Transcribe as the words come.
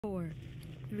4,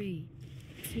 3,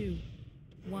 2,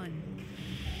 1.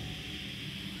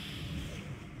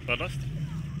 Bloodlust?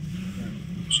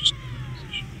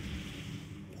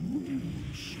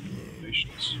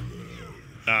 Patience.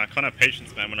 I can't have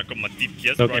patience, man, when I've got my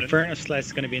DPS Okay, running. Inferno Slice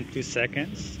is gonna be in 2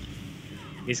 seconds.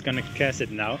 He's gonna cast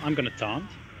it now. I'm gonna taunt.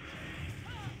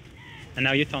 And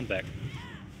now you taunt back.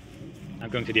 I'm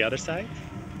going to the other side.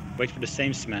 Wait for the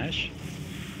same smash.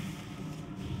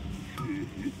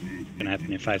 Gonna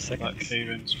happen in 5 seconds. That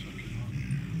cave-in's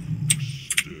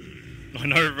I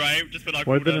know, right? Just been like.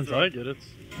 Why didn't I get it?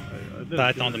 I did.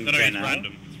 I taunt him No, again it's now.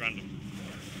 random. It's random.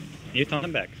 You taunt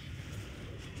him back.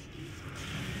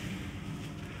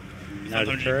 Now the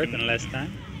Sometimes you third can- and last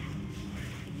time.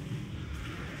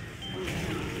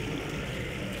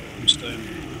 I'm staying.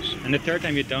 And the third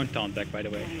time you don't taunt back, by the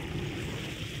way.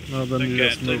 No, then you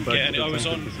just move back to the I was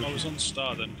tank on. position. I was on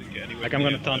star then. Didn't get anywhere. Like I'm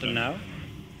gonna near taunt him either. now.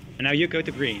 And now you go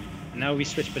to green. And now we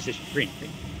switch position. Green.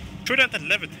 Should have had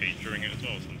levitate during it as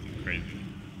well, something crazy.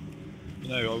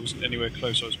 No, I wasn't anywhere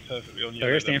close. I was perfectly on So yellow.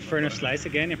 here's the then. Inferno Slice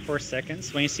again in 4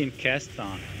 seconds. When you see him cast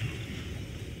taunt.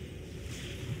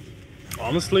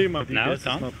 Honestly, my Now DPS it's is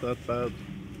on. not that bad.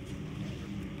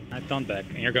 I taunt back.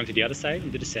 And you're going to the other side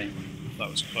and do the same. That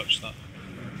was clutch. That.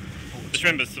 Just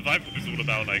remember, survival is all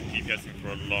about like DPSing for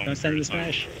a long Don't send period the of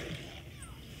time. smash.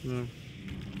 No.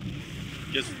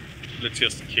 Let's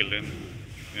just kill him.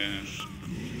 Yeah.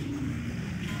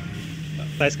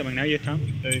 Slice coming now, you taunt.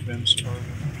 Cave-in's horrible.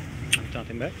 I'm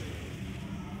taunting back.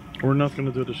 We're not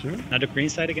gonna do the shield. Now the green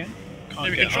side again. Can't Yeah,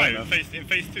 we get can try high in enough.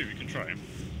 phase 2, we can try.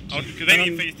 Because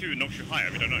maybe in phase 2 it knocks you higher,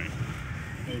 we don't know.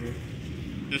 Maybe.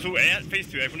 There's all, at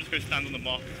phase 2, everyone just go stand on the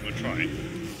markers and we'll try.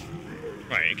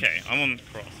 Right, okay, I'm on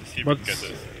cross, let's see if we can get What's-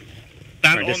 this.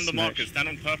 Stand Right, on this the smash. markers, stand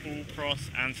on purple, cross,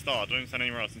 and star, don't stand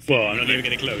anywhere else and see Well, if I'm we not can even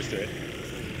getting close to it.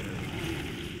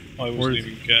 I Where's- wasn't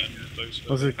even getting close.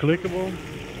 Was it clickable?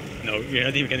 No, you're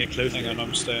not even getting close Hang to on, it.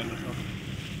 I'm staying. Not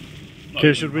Okay,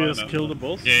 even should we high just enough, kill though. the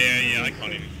boss? Yeah, I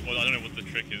can't even. Well, I don't know what the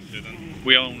trick is here then.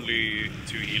 We are only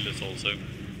 2 healers also.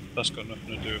 That's got nothing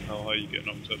to do with how high you get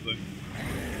knocked up, though.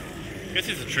 I guess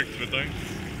it's a trick to it though.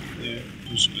 Yeah,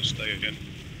 I'm just gonna stay again.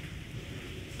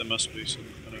 There must be some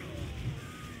kind of.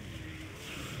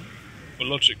 Well,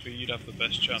 logically, you'd have the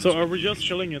best chance. So are we just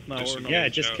killing it now Just- or not? Yeah,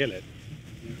 just kill it.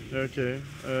 Okay.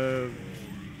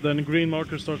 Then green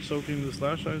marker starts soaking the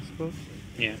slash, I suppose.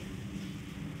 Yeah.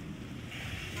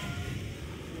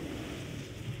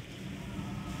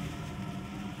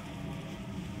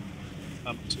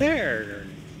 There!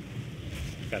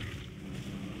 Got it.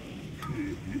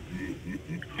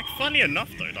 Like, funny enough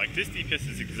though, like this DPS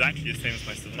is exactly the same as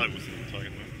my survival system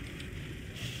target mode.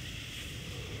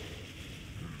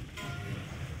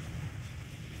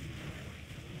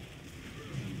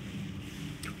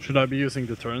 Should I be using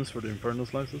the turns for the Inferno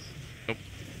Slices? Nope.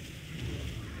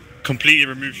 Completely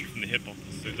removes you from the hitbox,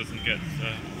 so it doesn't get.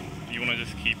 You want to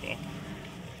just keep up.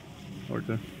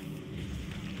 Okay.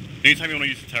 The only time you want to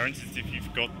use deterrence is if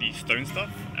you've got the stone stuff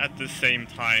at the same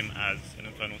time as an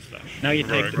infernal slash. Now you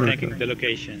take Heroic. the tanking the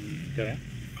location. Go ahead.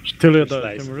 Tilia,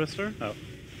 Slice. can we rest her? Oh.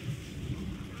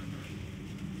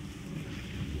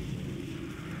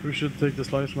 We should take the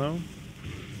slice now.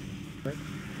 Right.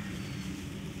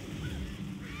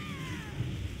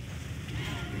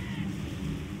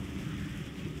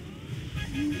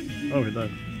 Oh, he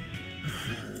died.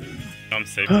 I'm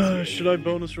safe. You Should I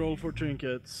bonus roll for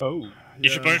trinkets? Oh,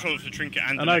 should bonus roll for trinket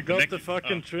and. And I got the electric-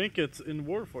 fucking oh. trinkets in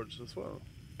Warforged as well.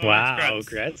 Oh, Wow, congrats.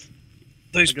 congrats.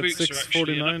 those I got boots are actually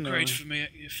 649 an upgrade now. for me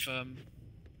if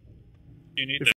You need If them.